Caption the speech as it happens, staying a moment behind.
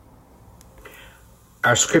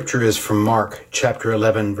Our scripture is from Mark chapter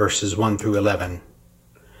 11, verses 1 through 11.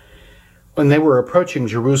 When they were approaching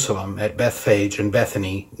Jerusalem at Bethphage and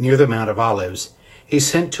Bethany, near the Mount of Olives, he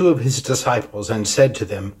sent 2 of his disciples and said to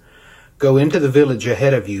them, "Go into the village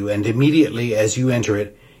ahead of you, and immediately as you enter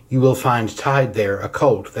it, you will find tied there a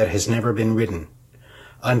colt that has never been ridden.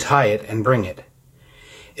 Untie it and bring it.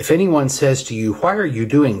 If anyone says to you, 'Why are you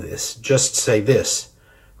doing this?' just say this,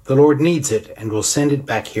 'The Lord needs it and will send it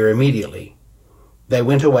back here immediately.'" They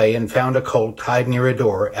went away and found a colt tied near a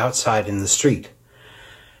door outside in the street.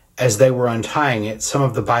 As they were untying it, some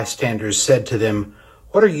of the bystanders said to them,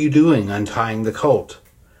 "What are you doing untying the colt?"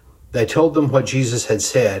 They told them what Jesus had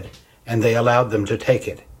said, and they allowed them to take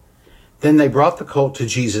it. Then they brought the colt to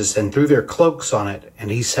Jesus and threw their cloaks on it,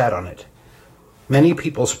 and he sat on it. Many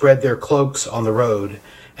people spread their cloaks on the road,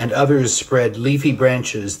 and others spread leafy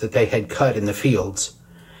branches that they had cut in the fields.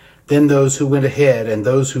 Then those who went ahead and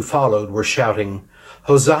those who followed were shouting,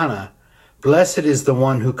 "Hosanna! Blessed is the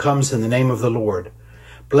one who comes in the name of the Lord.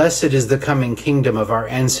 Blessed is the coming kingdom of our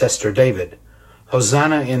ancestor David.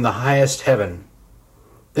 Hosanna in the highest heaven."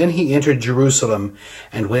 Then he entered Jerusalem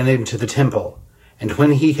and went into the temple. And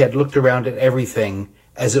when he had looked around at everything,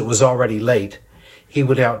 as it was already late, he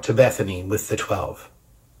went out to Bethany with the 12.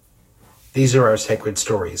 These are our sacred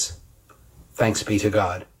stories. Thanks be to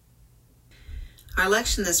God. Our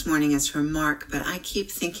lection this morning is from Mark, but I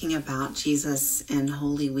keep thinking about Jesus in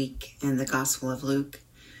Holy Week in the Gospel of Luke.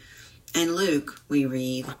 In Luke, we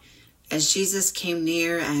read, "As Jesus came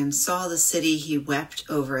near and saw the city, he wept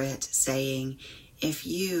over it, saying, 'If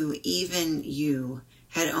you, even you,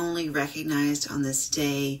 had only recognized on this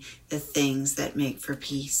day the things that make for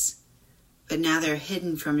peace. But now they're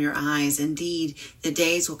hidden from your eyes. Indeed, the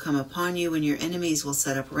days will come upon you when your enemies will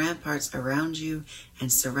set up ramparts around you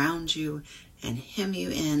and surround you and hem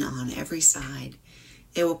you in on every side.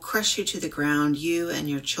 They will crush you to the ground, you and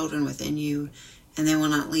your children within you, and they will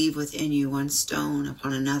not leave within you one stone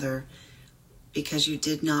upon another, because you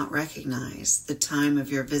did not recognize the time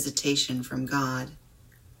of your visitation from God.'"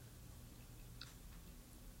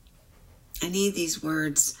 I need these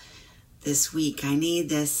words this week. I need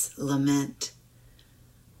this lament.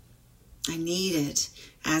 I need it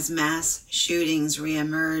as mass shootings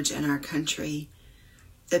reemerge in our country.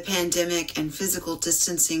 The pandemic and physical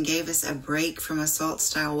distancing gave us a break from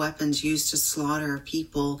assault-style weapons used to slaughter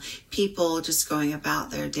people just going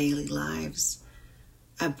about their daily lives.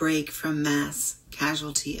 A break from mass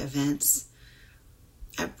casualty events.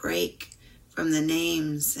 A break from the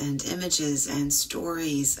names and images and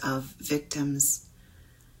stories of victims.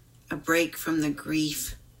 A break from the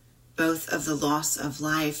grief, both of the loss of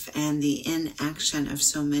life and the inaction of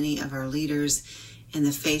so many of our leaders in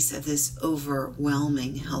the face of this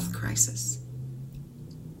overwhelming health crisis.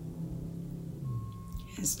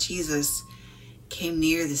 As Jesus came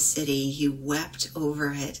near the city, he wept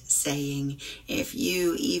over it, saying, "If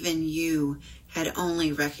you, even you, had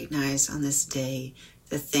only recognized on this day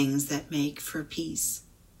the things that make for peace."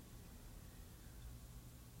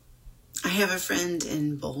 I have a friend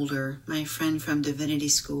in Boulder, my friend from Divinity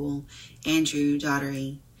School, Andrew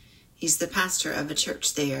Daughtery. He's the pastor of a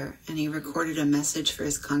church there, and he recorded a message for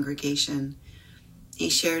his congregation. He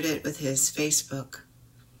shared it with his Facebook.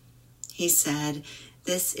 He said,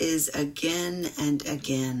 "This is again and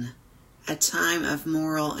again a time of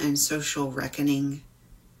moral and social reckoning.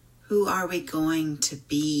 Who are we going to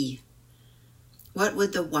be? What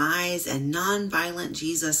would the wise and non-violent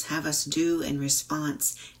Jesus have us do in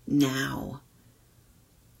response now?"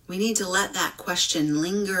 We need to let that question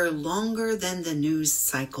linger longer than the news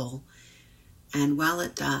cycle. And while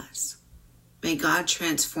it does, may God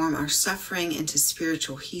transform our suffering into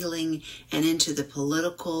spiritual healing and into the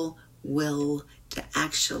political will to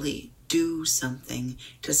actually do something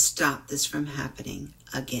to stop this from happening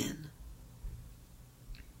again.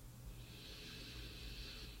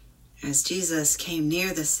 As Jesus came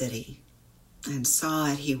near the city and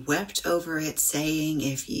saw it, he wept over it, saying,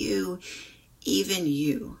 "If you, even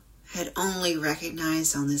you, had only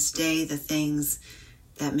recognized on this day the things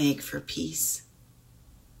that make for peace."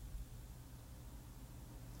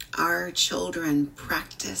 Our children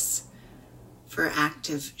practice for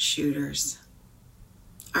active shooters.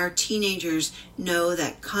 Our teenagers know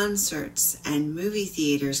that concerts and movie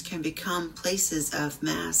theaters can become places of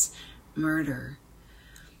mass murder.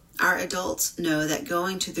 Our adults know that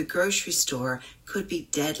going to the grocery store could be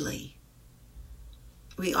deadly.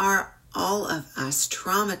 We are, all of us,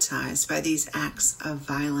 traumatized by these acts of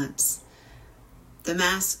violence. The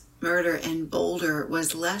mass murder in Boulder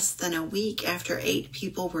was less than a week after 8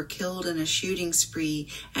 people were killed in a shooting spree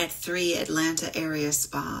at 3 Atlanta area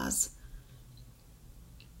spas.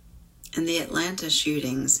 In the Atlanta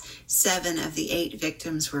shootings, 7 of the 8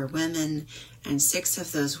 victims were women, and 6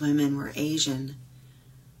 of those women were Asian.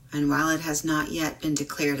 And while it has not yet been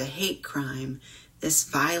declared a hate crime, this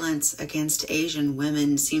violence against Asian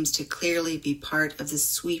women seems to clearly be part of the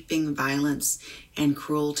sweeping violence and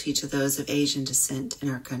cruelty to those of Asian descent in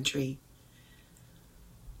our country.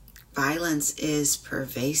 Violence is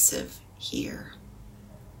pervasive here.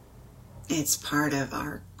 It's part of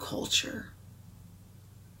our culture.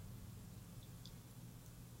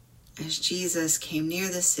 As Jesus came near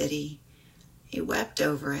the city, he wept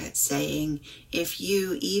over it, saying, "If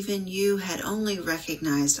you, even you, had only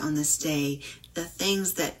recognized on this day the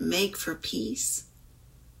things that make for peace."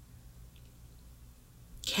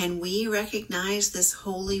 Can we recognize this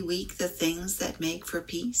Holy Week the things that make for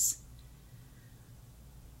peace?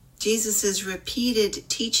 Jesus' repeated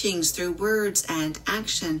teachings through words and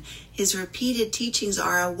action, his repeated teachings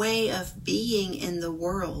are a way of being in the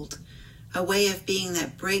world, a way of being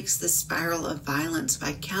that breaks the spiral of violence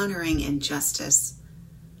by countering injustice.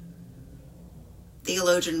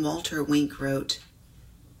 Theologian Walter Wink wrote,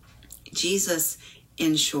 "Jesus,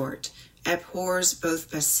 in short, abhors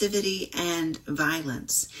both passivity and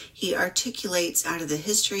violence. He articulates out of the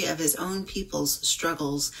history of his own people's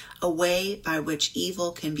struggles a way by which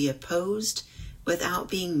evil can be opposed without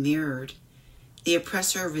being mirrored, the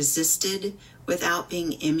oppressor resisted without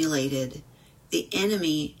being emulated, the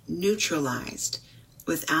enemy neutralized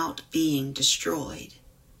without being destroyed."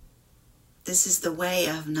 This is the way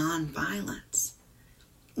of nonviolence.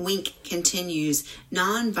 Wink continues,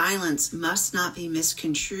 "Nonviolence must not be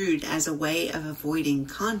misconstrued as a way of avoiding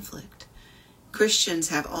conflict. Christians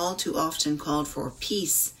have all too often called for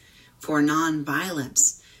peace, for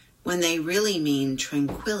nonviolence, when they really mean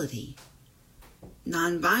tranquility.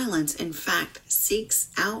 Nonviolence, in fact, seeks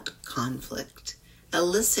out conflict,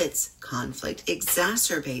 elicits conflict,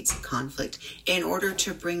 exacerbates conflict in order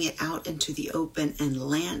to bring it out into the open and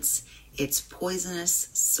lance its poisonous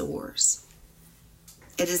sores.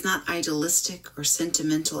 It is not idealistic or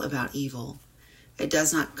sentimental about evil. It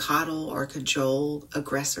does not coddle or cajole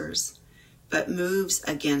aggressors, but moves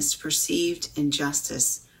against perceived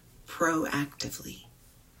injustice proactively."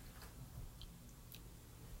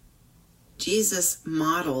 Jesus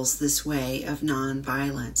models this way of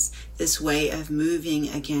nonviolence, this way of moving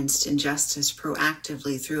against injustice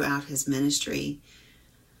proactively throughout his ministry,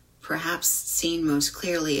 perhaps seen most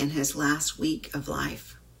clearly in his last week of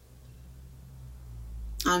life.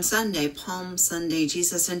 On Sunday, Palm Sunday,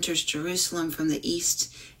 Jesus enters Jerusalem from the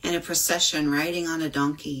east in a procession riding on a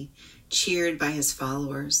donkey, cheered by his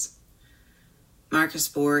followers. Marcus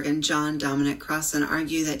Borg and John Dominic Crossan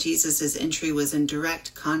argue that Jesus' entry was in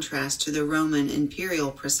direct contrast to the Roman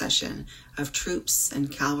imperial procession of troops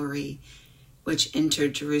and cavalry, which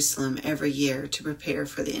entered Jerusalem every year to prepare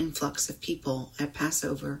for the influx of people at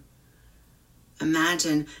Passover.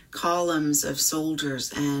 Imagine columns of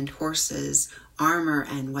soldiers and horses, armor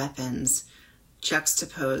and weapons,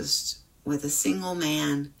 juxtaposed with a single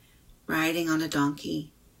man riding on a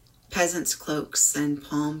donkey, peasants' cloaks and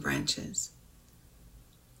palm branches.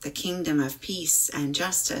 The kingdom of peace and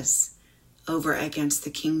justice over against the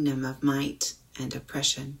kingdom of might and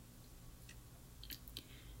oppression.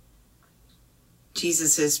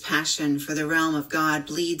 Jesus' passion for the realm of God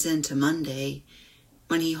bleeds into Monday,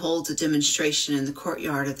 when he holds a demonstration in the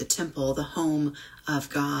courtyard of the temple, the home of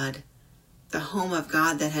God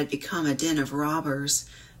that had become a den of robbers,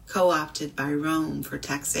 co-opted by Rome for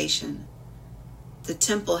taxation. The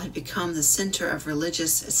temple had become the center of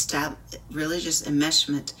religious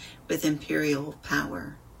enmeshment with imperial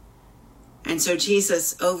power. And so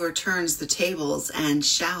Jesus overturns the tables and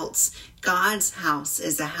shouts, "God's house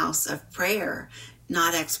is a house of prayer,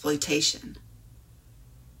 not exploitation."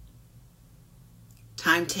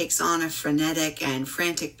 Time takes on a frenetic and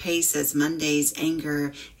frantic pace as Monday's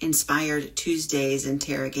anger inspired Tuesday's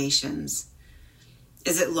interrogations.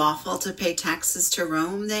 "Is it lawful to pay taxes to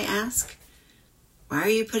Rome?" they ask. "Why are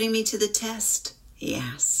you putting me to the test?" he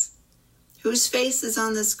asks. "Whose face is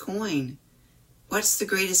on this coin? What's the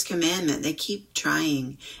greatest commandment?" They keep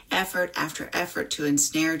trying, effort after effort, to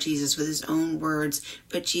ensnare Jesus with his own words,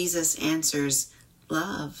 but Jesus answers,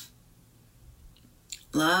 "Love.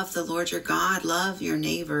 Love the Lord your God, love your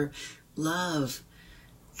neighbor, love,"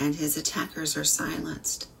 and his attackers are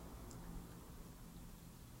silenced.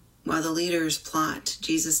 While the leaders plot,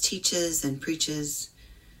 Jesus teaches and preaches.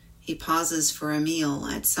 He pauses for a meal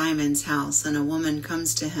at Simon's house, and a woman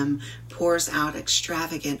comes to him, pours out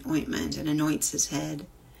extravagant ointment, and anoints his head.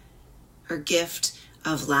 Her gift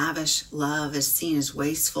of lavish love is seen as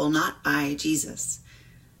wasteful, not by Jesus,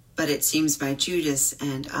 but it seems by Judas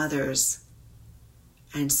and others.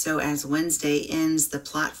 And so as Wednesday ends, the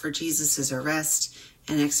plot for Jesus' arrest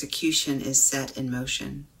and execution is set in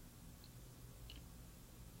motion.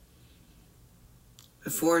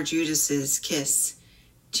 Before Judas's kiss,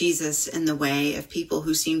 Jesus, in the way of people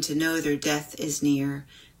who seem to know their death is near,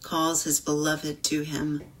 calls his beloved to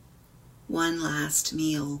him. One last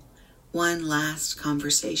meal, one last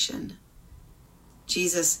conversation.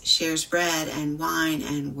 Jesus shares bread and wine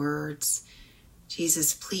and words.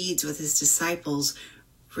 Jesus pleads with his disciples,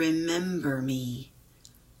 remember me.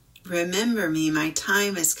 Remember me, my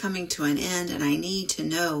time is coming to an end, and I need to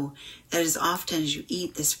know that as often as you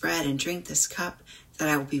eat this bread and drink this cup, that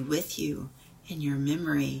I will be with you in your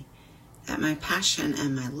memory, that my passion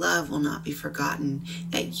and my love will not be forgotten,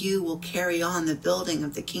 that you will carry on the building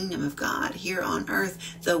of the kingdom of God here on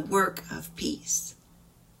earth, the work of peace.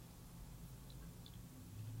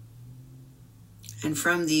 And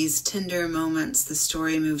from these tender moments, the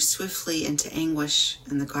story moves swiftly into anguish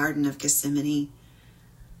in the Garden of Gethsemane.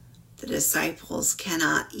 The disciples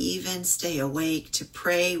cannot even stay awake to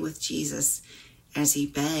pray with Jesus as he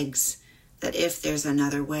begs that if there's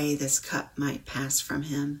another way, this cup might pass from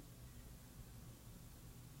him.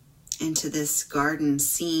 Into this garden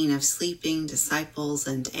scene of sleeping disciples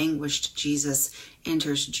and anguished Jesus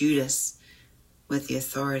enters Judas with the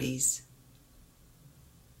authorities.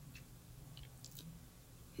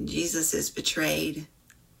 Jesus is betrayed,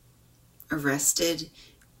 arrested,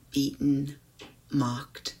 beaten,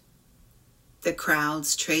 mocked. The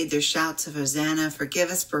crowds trade their shouts of Hosanna, forgive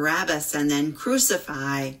us Barabbas, and then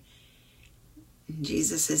crucify.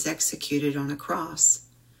 Jesus is executed on a cross,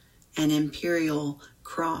 an imperial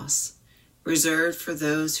cross, reserved for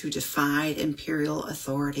those who defied imperial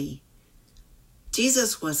authority.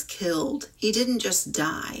 Jesus was killed. He didn't just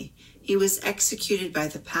die. He was executed by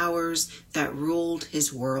the powers that ruled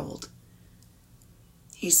his world.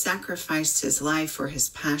 He sacrificed his life for his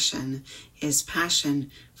passion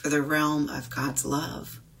for the realm of God's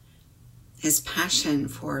love, his passion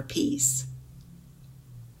for peace.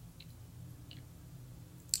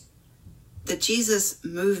 The Jesus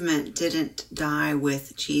movement didn't die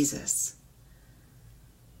with Jesus.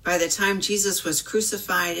 By the time Jesus was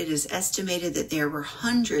crucified, it is estimated that there were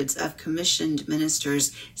hundreds of commissioned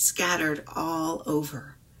ministers scattered all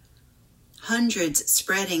over. Hundreds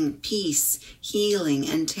spreading peace, healing,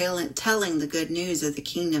 and telling the good news of the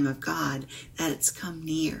kingdom of God, that it's come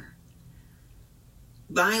near.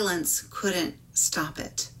 Violence couldn't stop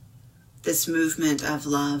it. This movement of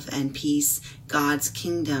love and peace, God's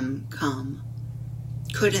kingdom come.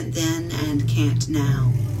 Couldn't then and can't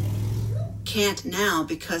now. Can't now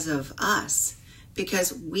because of us,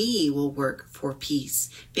 because we will work for peace,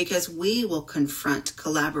 because we will confront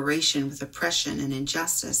collaboration with oppression and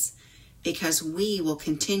injustice, because we will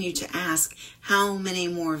continue to ask how many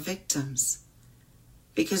more victims,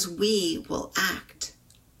 because we will act.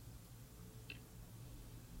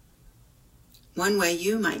 One way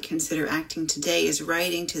you might consider acting today is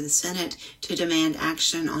writing to the Senate to demand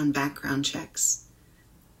action on background checks.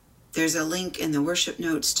 There's a link in the worship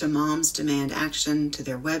notes to Moms Demand Action, to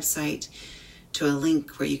their website, to a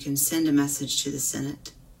link where you can send a message to the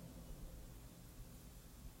Senate.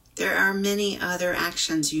 There are many other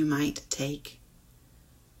actions you might take.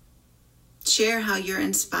 Share how you're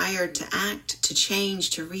inspired to act, to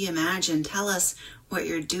change, to reimagine. Tell us what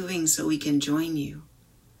you're doing so we can join you.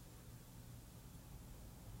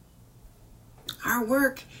 Our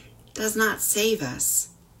work does not save us.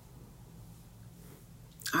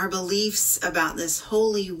 Our beliefs about this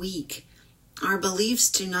holy week, our beliefs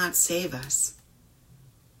do not save us.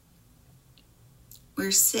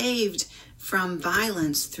 We're saved from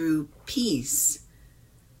violence through peace.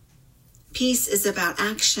 Peace is about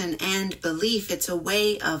action and belief. It's a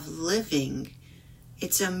way of living.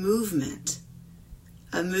 It's a movement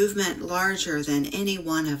larger than any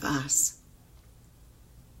one of us.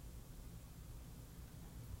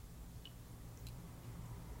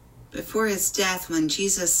 Before his death, when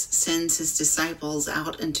Jesus sends his disciples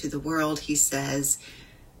out into the world, he says,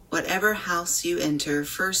 whatever house you enter,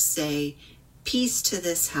 first say, peace to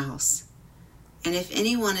this house. And if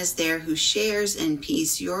anyone is there who shares in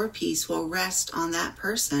peace, your peace will rest on that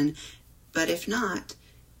person. But if not,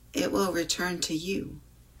 it will return to you.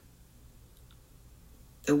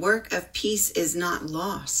 The work of peace is not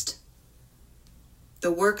lost.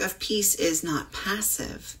 The work of peace is not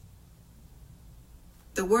passive.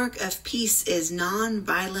 The work of peace is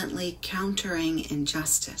non-violently countering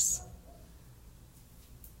injustice.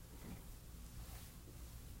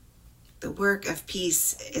 The work of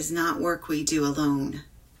peace is not work we do alone.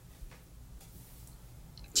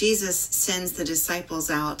 Jesus sends the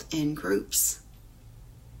disciples out in groups.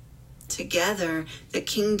 Together, the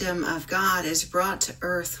kingdom of God is brought to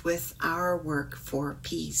earth with our work for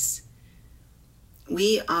peace.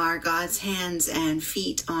 We are God's hands and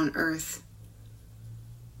feet on earth.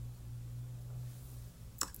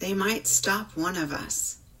 They might stop one of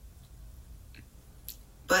us,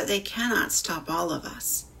 but they cannot stop all of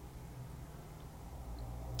us.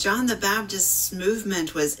 John the Baptist's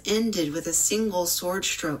movement was ended with a single sword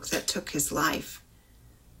stroke that took his life.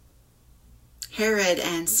 Herod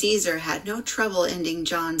and Caesar had no trouble ending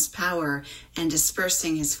John's power and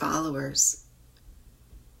dispersing his followers.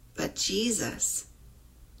 But Jesus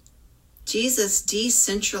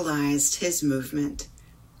decentralized his movement.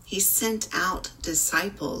 He sent out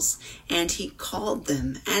disciples, and he called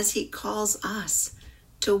them, as he calls us,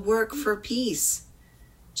 to work for peace,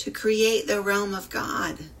 to create the realm of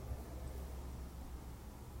God.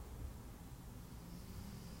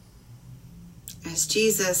 As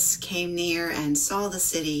Jesus came near and saw the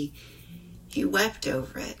city, he wept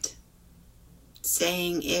over it,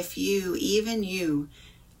 saying, "If you, even you,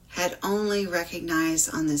 had only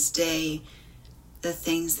recognized on this day the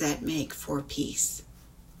things that make for peace."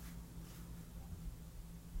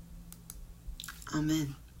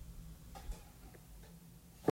 Amen.